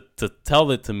to tell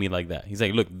it to me like that. He's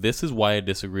like, look, this is why I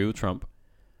disagree with Trump,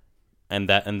 and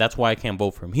that's why I can't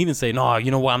vote for him. He didn't say, no, you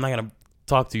know what, I'm not gonna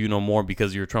talk to you no more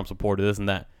because you're a Trump supporter, this and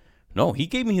that. No, he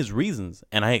gave me his reasons,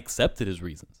 and I accepted his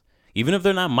reasons, even if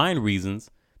they're not mine reasons.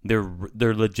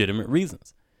 They're legitimate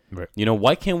reasons. Right.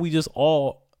 Why can't we just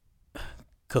all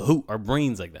cahoot our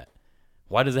brains like that?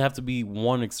 Why does it have to be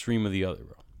one extreme or the other,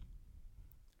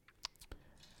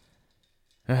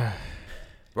 bro?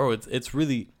 Bro,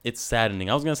 it's saddening.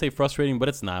 I was gonna say frustrating, but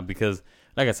it's not, because,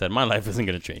 like I said, my life isn't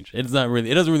gonna change. It doesn't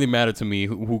really matter to me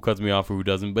who cuts me off or who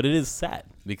doesn't. But it is sad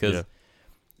because,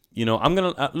 I'm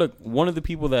gonna look. One of the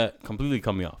people that completely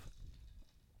cut me off,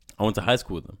 I went to high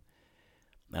school with them,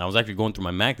 and I was actually going through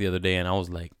my Mac the other day, and I was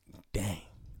like, dang,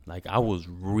 like I was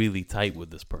really tight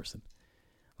with this person,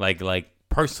 like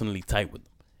personally tight with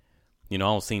them.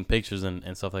 I was seeing pictures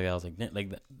and stuff like that. I was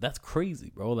like that's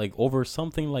crazy, bro. Like, over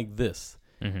something like this.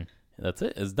 Mm-hmm. That's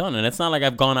it. It's done. And it's not like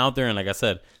I've gone out there and, like I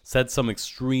said some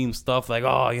extreme stuff like, oh,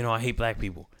 I hate black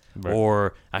people, right,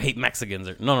 or I hate Mexicans.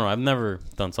 No, I've never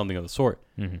done something of the sort.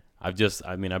 Mm-hmm.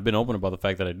 I've been open about the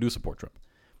fact that I do support Trump.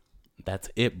 That's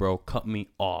it, bro. Cut me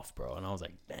off, bro. And I was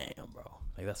like, damn, bro.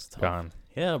 Like, that's tough. Gone.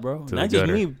 Yeah, bro. Not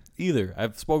just me either.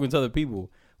 I've spoken to other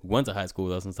people who went to high school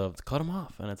with us and stuff to cut them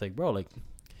off. And it's like, bro, like,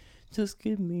 just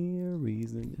give me a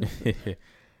reason.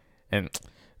 And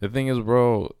the thing is,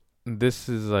 bro, this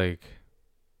is like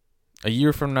a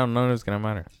year from now, none of it's gonna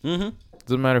matter. Mm-hmm.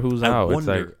 Doesn't matter who's out.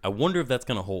 I wonder if that's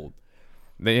gonna hold.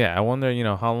 Yeah, I wonder.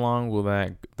 How long will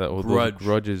those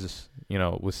grudges,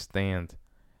 withstand?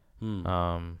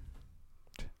 I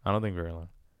don't think very long.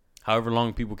 However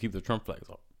long people keep the Trump flags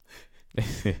up.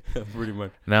 Pretty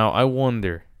much. Now I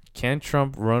wonder. Can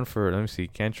Trump run for? Let me see.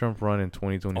 Can Trump run in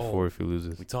 2024 if he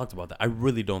loses? We talked about that. I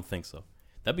really don't think so.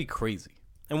 That'd be crazy.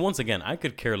 And once again, I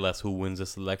could care less who wins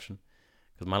this election,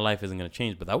 because my life isn't going to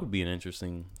change. But that would be an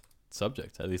interesting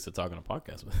subject, at least to talk on a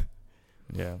podcast with.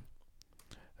 Yeah,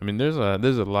 I mean, there's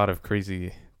a lot of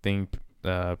crazy thing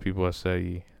people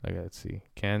say. Like, let's see.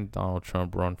 Can Donald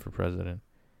Trump run for president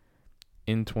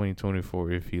in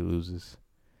 2024 if he loses?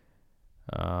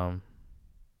 Well,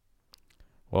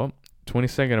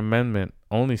 22nd Amendment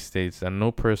only states that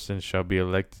no person shall be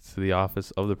elected to the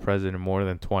office of the president more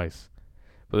than twice,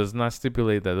 but does not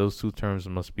stipulate that those two terms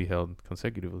must be held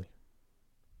consecutively.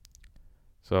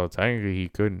 So technically, he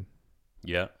couldn't.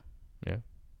 Yeah.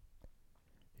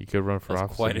 He could run for office.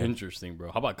 That's quite interesting,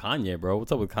 bro. How about Kanye, bro?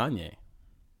 What's up with Kanye?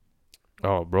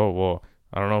 Oh, bro. Well,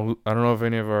 I don't know if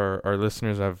any of our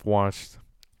listeners have watched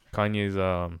Kanye's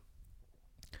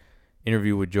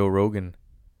interview with Joe Rogan.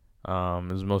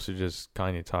 It was mostly just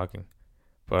Kanye talking,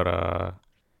 but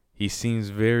he seems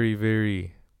very,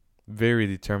 very, very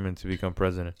determined to become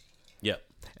president. Yeah.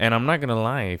 And I'm not gonna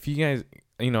lie, if you guys,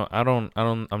 I'm not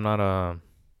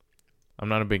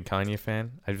a big Kanye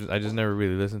fan. I just never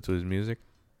really listened to his music.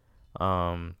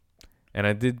 And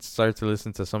I did start to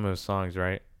listen to some of his songs,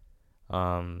 right?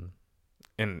 And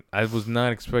I was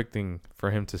not expecting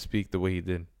for him to speak the way he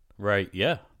did. Right.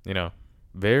 Yeah.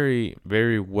 Very,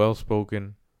 very well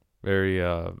spoken, very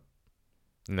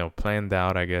planned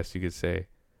out, I guess you could say.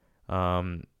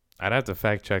 I'd have to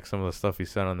fact check some of the stuff he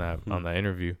said on that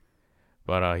interview.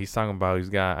 But he's talking about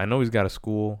I know he's got a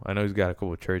school. I know he's got a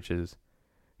couple of churches.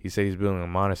 He said he's building a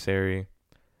monastery.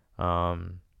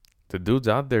 The dude's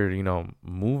out there,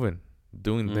 moving,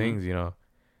 doing things, And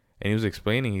he was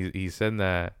explaining, he said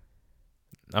that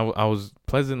I was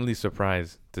pleasantly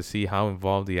surprised to see how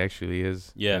involved he actually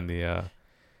is in the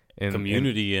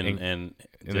community and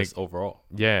just overall.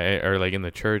 Yeah, or like in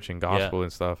the church and gospel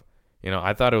and stuff.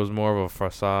 I thought it was more of a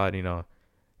facade,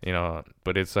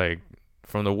 but it's like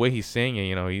from the way he's saying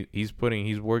it, he's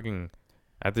working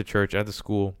at the church, at the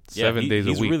school, 7 days a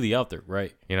week. He's really out there,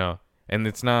 right? And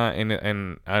it's not,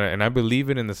 and I believe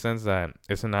it in the sense that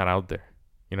it's not out there.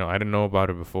 I didn't know about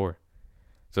it before,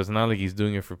 so it's not like he's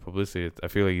doing it for publicity. I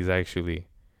feel like he's actually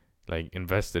like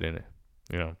invested in it.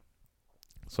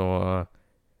 So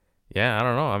yeah, I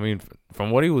don't know. I mean,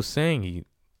 from what he was saying, it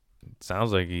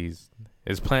sounds like his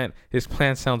plan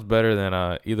sounds better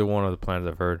than either one of the plans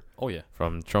I've heard. Oh yeah,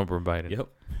 from Trump or Biden. Yep.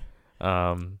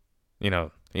 On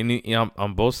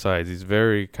both sides, he's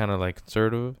very kind of like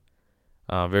conservative,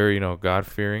 very God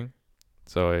fearing.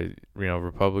 So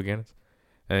Republicans,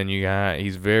 and then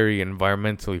he's very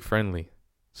environmentally friendly.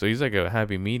 So he's like a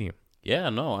happy medium. Yeah,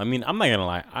 no, I mean, I'm not gonna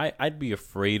lie. I'd be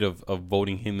afraid of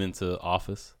voting him into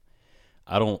office.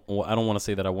 I don't want to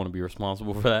say that I want to be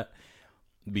responsible for that,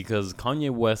 because Kanye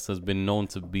West has been known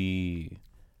to be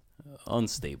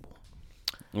unstable.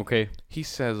 Okay, he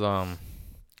says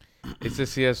it's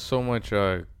just he has so much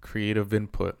creative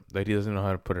input that he doesn't know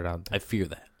how to put it out there. I fear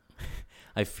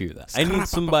that. I need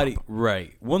somebody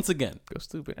right. Once again, go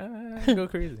stupid, go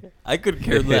crazy. I could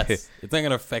care less. It's not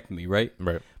gonna affect me, right?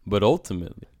 Right. But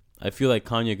ultimately, I feel like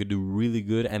Kanye could do really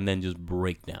good and then just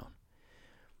break down.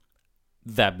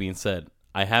 That being said,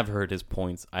 I have heard his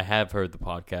points. I have heard the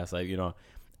podcast.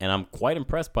 And I'm quite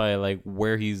impressed by like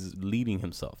where he's leading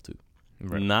himself to.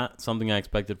 Right. Not something I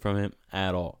expected from him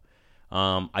at all.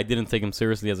 I didn't take him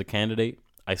seriously as a candidate.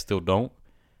 I still don't.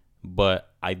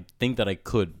 But I think that I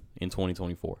could in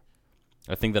 2024.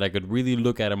 I think that I could really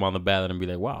look at him on the ballot and be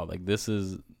like, wow, like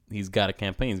he's got a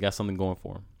campaign. He's got something going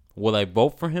for him. Will I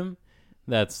vote for him?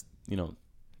 That's, to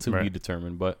be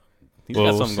determined. But he's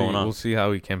got something going on. We'll see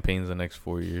how he campaigns the next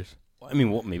 4 years. I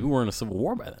mean, maybe we're in a civil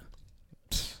war by then.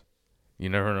 You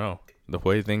never know. The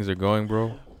way things are going,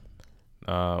 bro.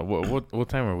 What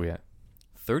time are we at?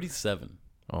 37.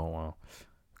 Oh wow,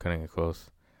 cutting it close.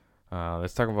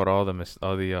 Let's talk about all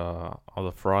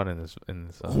the fraud in this.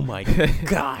 Oh my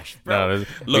gosh, bro!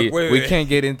 We can't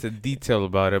get into detail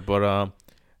about it, but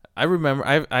I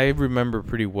remember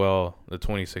pretty well the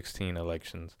 2016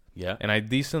 elections. Yeah, and I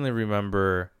decently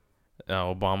remember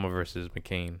Obama versus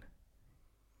McCain.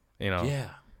 Yeah,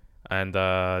 and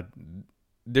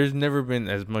there's never been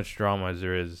as much drama as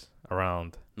there is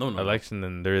around election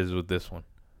than there is with this one.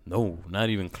 No, not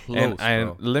even close.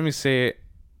 And let me say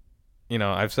it,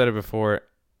 I've said it before.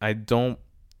 I don't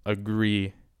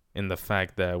agree in the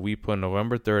fact that we put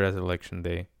November 3rd as election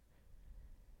day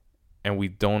and we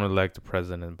don't elect a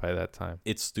president by that time.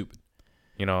 It's stupid.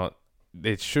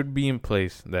 It should be in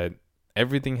place that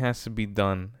everything has to be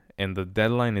done and the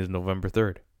deadline is November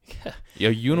 3rd. Yeah.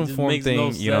 A uniform thing,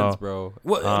 no sense, bro.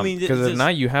 Well, I mean, because if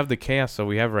not, you have the chaos that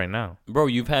we have right now. Bro,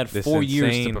 you've had 4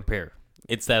 years to prepare.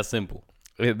 It's that simple.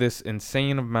 This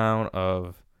insane amount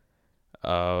of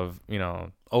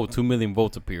 2 million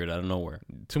votes appeared out of nowhere.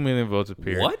 2 million votes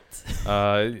appeared. What?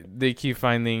 They keep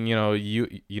finding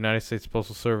United States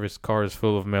Postal Service cars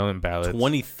full of mail-in ballots.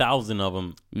 20,000 of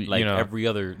them, every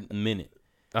other minute.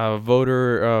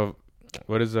 Voter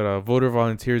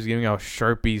volunteers giving out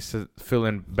Sharpies to fill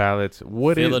in ballots.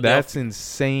 That's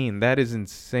insane. That is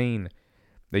insane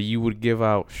that you would give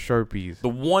out Sharpies. The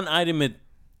one item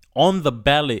on the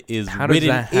ballot is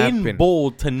written in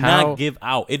bold to not give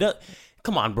out. It does.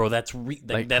 Come on, bro. That's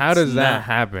how does that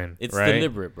happen? It's right?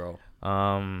 deliberate, bro.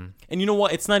 And you know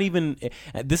what? It's not even.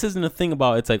 This isn't a thing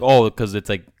about. It's like because it's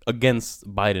like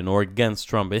against Biden or against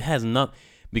Trump. It has not.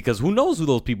 Because who knows who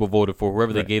those people voted for?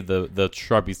 Whoever they gave the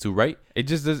Sharpies to, right? It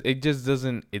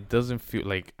doesn't feel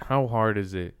like, how hard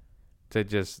is it to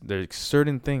just, there's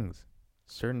certain things,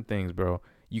 bro.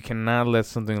 you cannot let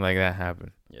something like that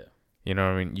happen. Yeah. You know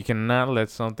what I mean? You cannot let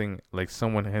something like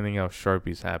someone handing out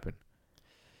Sharpies happen.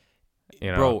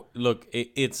 You know? Bro, look,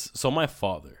 it's so my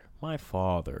father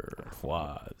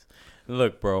was.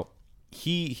 Look, bro,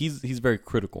 he's very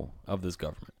critical of this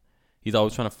government. He's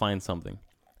always trying to find something,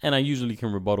 and I usually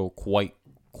can rebuttal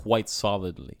quite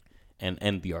solidly and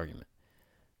end the argument.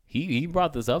 He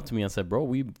brought this up to me and said, "Bro,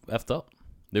 we effed up.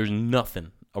 There's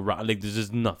nothing around. Like, there's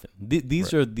just nothing.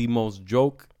 These are the most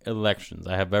joke elections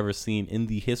I have ever seen in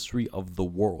the history of the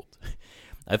world."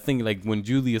 I think like when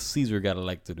Julius Caesar got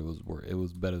elected, it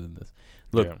was better than this.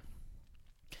 Look,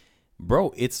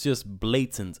 bro, it's just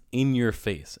blatant in your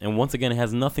face, and once again, it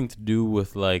has nothing to do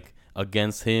with like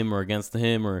against him or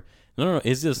no.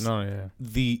 It's just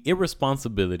the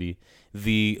irresponsibility,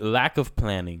 the lack of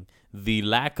planning, the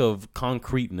lack of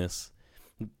concreteness.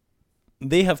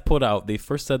 They have put out. They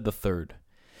first said the 3rd,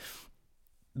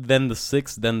 then the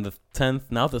 6th, then the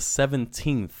 10th. Now the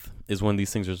 17th is when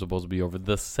these things are supposed to be over.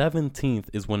 The 17th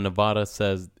is when Nevada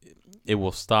says it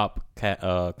will stop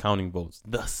counting votes.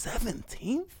 The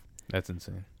 17th? That's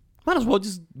insane. Might as well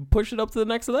just push it up to the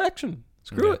next election.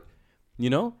 Screw it.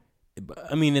 You know?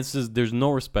 I mean, it's just there's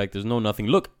no respect. There's no nothing.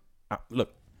 Look.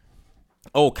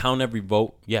 Oh, count every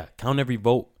vote. Yeah, count every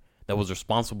vote that was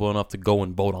responsible enough to go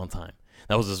and vote on time.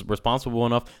 That was responsible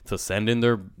enough to send in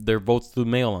their votes through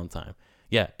mail on time.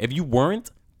 Yeah, if you weren't,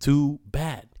 too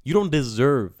bad. You don't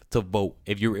deserve to vote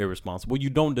if you're irresponsible. You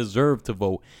don't deserve to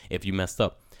vote if you messed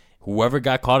up. Whoever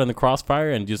got caught in the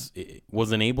crossfire and just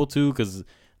wasn't able to, because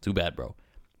too bad, bro.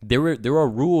 There are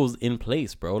rules in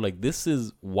place, bro. Like, this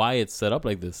is why it's set up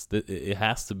like this. It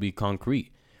has to be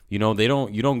concrete. You know,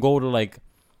 you don't go to like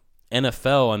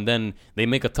NFL and then they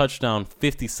make a touchdown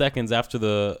 50 seconds after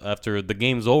the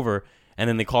game's over and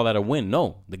then they call that a win.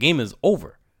 No, the game is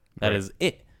over. That is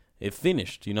it. It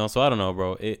finished, you know? So I don't know,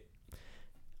 bro.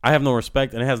 I have no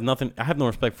respect, and it has nothing. I have no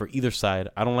respect for either side.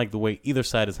 I don't like the way either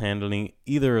side is handling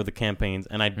either of the campaigns,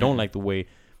 and I don't like the way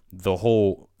the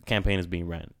whole campaign is being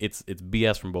ran. It's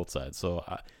BS from both sides. So,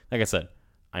 like I said,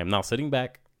 I am now sitting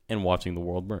back and watching the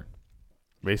world burn.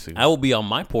 Basically, I will be on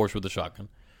my porch with a shotgun.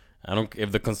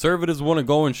 If the conservatives want to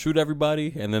go and shoot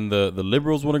everybody, and then the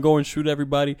liberals want to go and shoot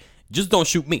everybody, just don't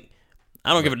shoot me.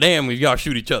 I don't give a damn if y'all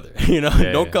shoot each other. You know,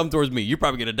 don't come towards me. You're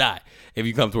probably gonna die if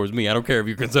you come towards me. I don't care if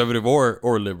you're conservative or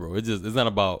liberal. It's not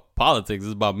about politics.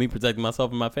 It's about me protecting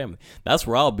myself and my family. That's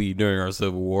where I'll be during our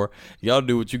civil war. Y'all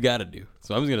do what you gotta do.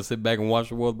 So I'm just gonna sit back and watch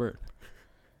the world burn.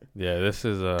 Yeah, this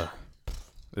is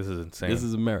insane. This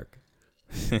is America.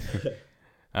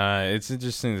 It's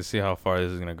interesting to see how far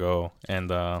this is gonna go,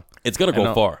 and it's gonna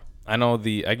go far. I know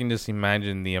I can just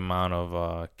imagine the amount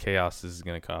of chaos this is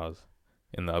gonna cause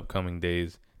in the upcoming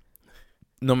days,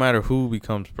 no matter who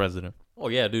becomes president. Oh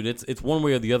yeah, dude, it's one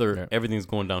way or the other. Yeah. Everything's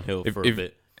going downhill for a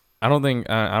bit. I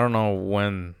don't know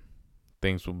when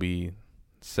things will be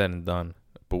said and done,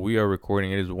 but we are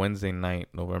recording. It is Wednesday night,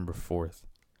 November 4th.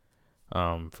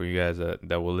 For you guys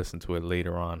that will listen to it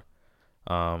later on.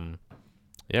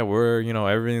 Yeah, we're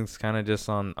everything's kind of just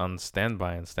on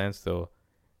standby and standstill,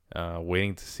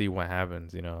 waiting to see what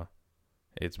happens. You know,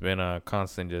 it's been a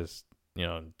constant just.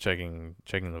 Checking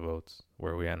the votes.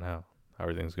 Where are we at now? How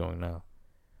are things going now?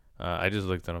 I just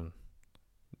looked at them.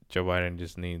 Joe Biden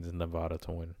just needs Nevada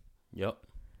to win. Yep.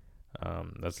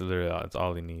 That's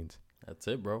all he needs. That's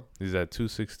it, bro. He's at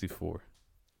 264.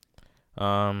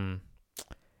 And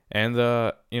at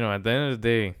the end of the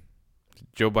day,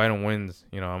 Joe Biden wins.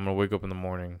 I'm gonna wake up in the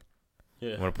morning.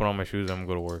 Yeah. I'm gonna put on my shoes. I'm gonna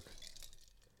go to work.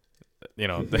 You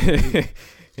know what I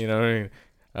mean?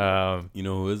 You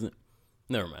know who isn't?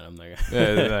 Never mind, I'm not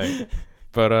gonna.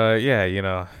 But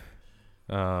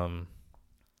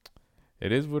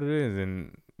it is what it is,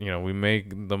 and we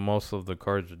make the most of the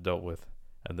cards we're dealt with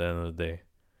at the end of the day.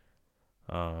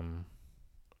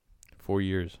 4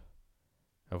 years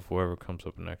of whoever comes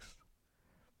up next,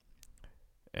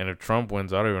 and if Trump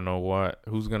wins, I don't even know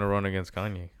who's gonna run against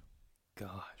Kanye.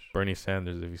 Gosh, Bernie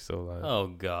Sanders, if he's still alive. Oh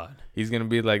God, he's gonna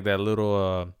be like that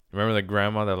little. Remember the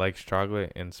grandma that likes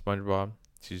chocolate in SpongeBob?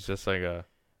 She's just like a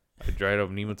dried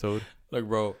up nematode. Look,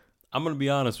 bro, I'm going to be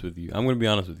honest with you.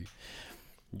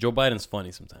 Joe Biden's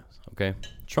funny sometimes, okay?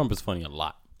 Trump is funny a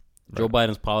lot. Right. Joe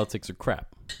Biden's politics are crap.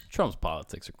 Trump's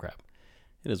politics are crap.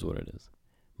 It is what it is.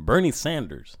 Bernie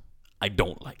Sanders, I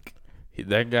don't like.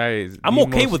 That guy is... I'm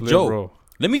okay with Joe.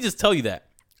 Let me just tell you that.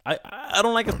 I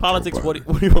don't like his politics. What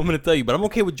do you want me to tell you? But I'm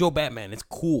okay with Joe Batman. It's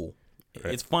cool.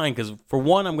 Right. It's fine because, for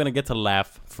one, I'm going to get to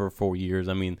laugh for 4 years.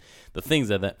 I mean, the things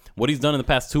that what he's done in the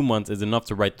past 2 months is enough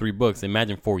to write 3 books.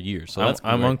 Imagine 4 years. So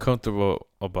I'm uncomfortable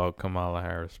about Kamala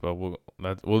Harris, but we'll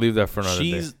leave that for another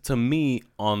day. She's, to me,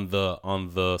 on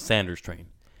the Sanders train.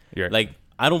 Like,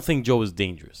 I don't think Joe is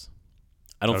dangerous.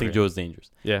 I don't think Joe is dangerous.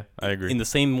 Yeah, I agree. In the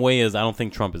same way as I don't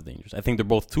think Trump is dangerous. I think they're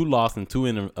both too lost and too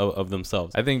in of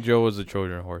themselves. I think Joe was a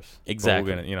Trojan horse.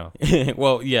 Exactly.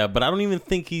 Well, yeah, but I don't even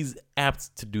think he's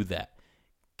apt to do that.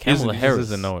 Kamala Harris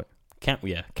doesn't know it.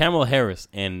 Kamala Harris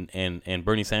and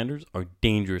Bernie Sanders are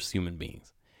dangerous human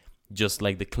beings, just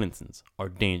like the Clintons are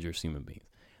dangerous human beings.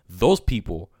 Those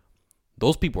people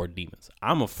are demons.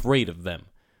 I'm afraid of them.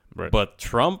 Right. But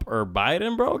Trump or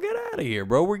Biden, bro, get out of here,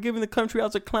 bro. We're giving the country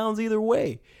out to clowns either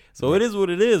way. So It is what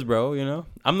it is, bro.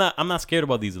 I'm not scared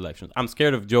about these elections. I'm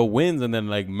scared if Joe wins and then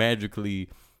like magically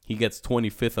he gets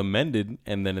 25th amended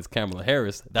and then it's Kamala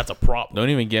Harris. That's a problem. Don't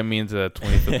even get me into that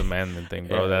 25th amendment thing,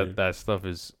 bro. That stuff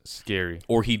is scary.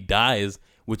 Or he dies,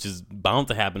 which is bound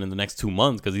to happen in the next 2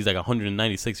 months because he's like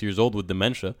 196 years old with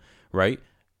dementia, right?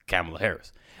 Kamala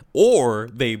Harris. Or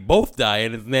they both die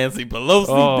and it's Nancy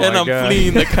Pelosi. Then I'm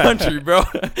fleeing the country, bro.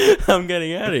 I'm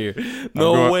getting out of here.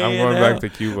 No way. I'm going back to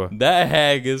Cuba. That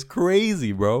hag is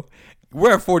crazy, bro.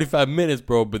 We're at 45 minutes,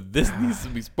 bro, but this needs to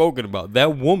be spoken about.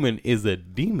 That woman is a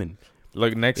demon.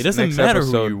 Look, it doesn't matter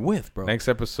who you're with, bro. Next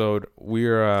episode,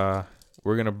 we're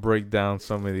gonna break down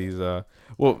some of these.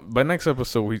 Well, by next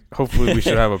episode, hopefully we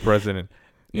should have a president.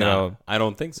 You know, I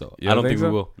don't think so. I don't think we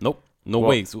will. Nope. No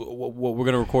way. So we're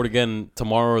going to record again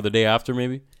tomorrow or the day after,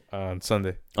 maybe? On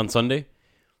Sunday. On Sunday?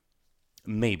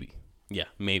 Maybe. Yeah,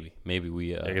 maybe. Maybe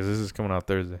we... because this is coming out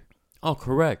Thursday. Oh,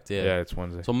 correct. Yeah. Yeah, it's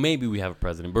Wednesday. So maybe we have a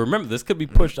president. But remember, this could be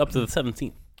pushed up to the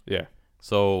 17th. Yeah.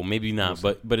 So maybe not.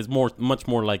 But it's much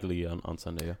more likely on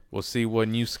Sunday, yeah. We'll see what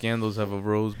new scandals have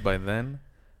arose by then.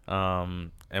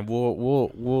 And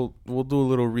we'll do a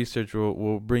little research.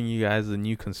 We'll bring you guys the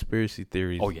new conspiracy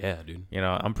theories. Oh yeah, dude.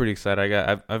 I'm pretty excited.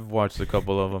 I've watched a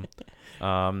couple of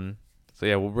them. So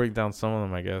yeah, we'll break down some of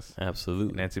them, I guess.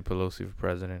 Absolutely. Nancy Pelosi for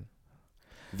president.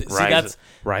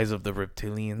 Rise of the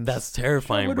reptilians. That's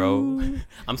terrifying, bro.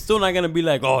 I'm still not gonna be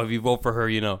like, oh, if you vote for her,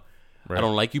 right. I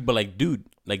don't like you. But like, dude,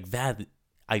 like that,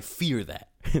 I fear that.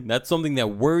 That's something that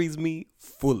worries me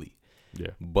fully. Yeah.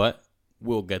 But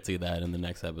we'll get to that in the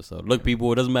next episode. Look,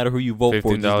 people, it doesn't matter who you vote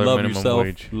for. Just love yourself.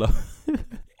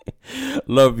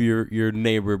 Love your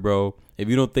neighbor, bro. If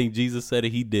you don't think Jesus said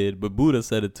it, he did. But Buddha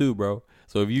said it too, bro.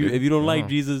 So if you don't like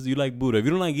Jesus, you like Buddha. If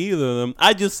you don't like either of them,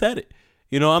 I just said it.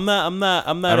 I'm not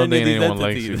I don't think anyone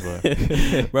likes you,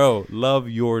 but bro, love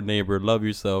your neighbor, love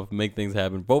yourself, make things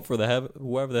happen. Vote for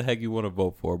whoever the heck you want to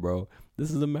vote for, bro. This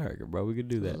is America, bro. We can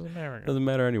do that. Doesn't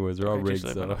matter anyways. They're all rigged,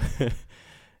 so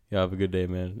yeah, have a good day,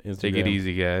 man. Instagram. Take it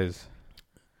easy, guys.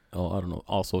 Oh, I don't know.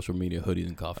 All social media, hoodies,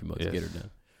 and coffee mugs. Yes. Get her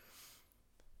done.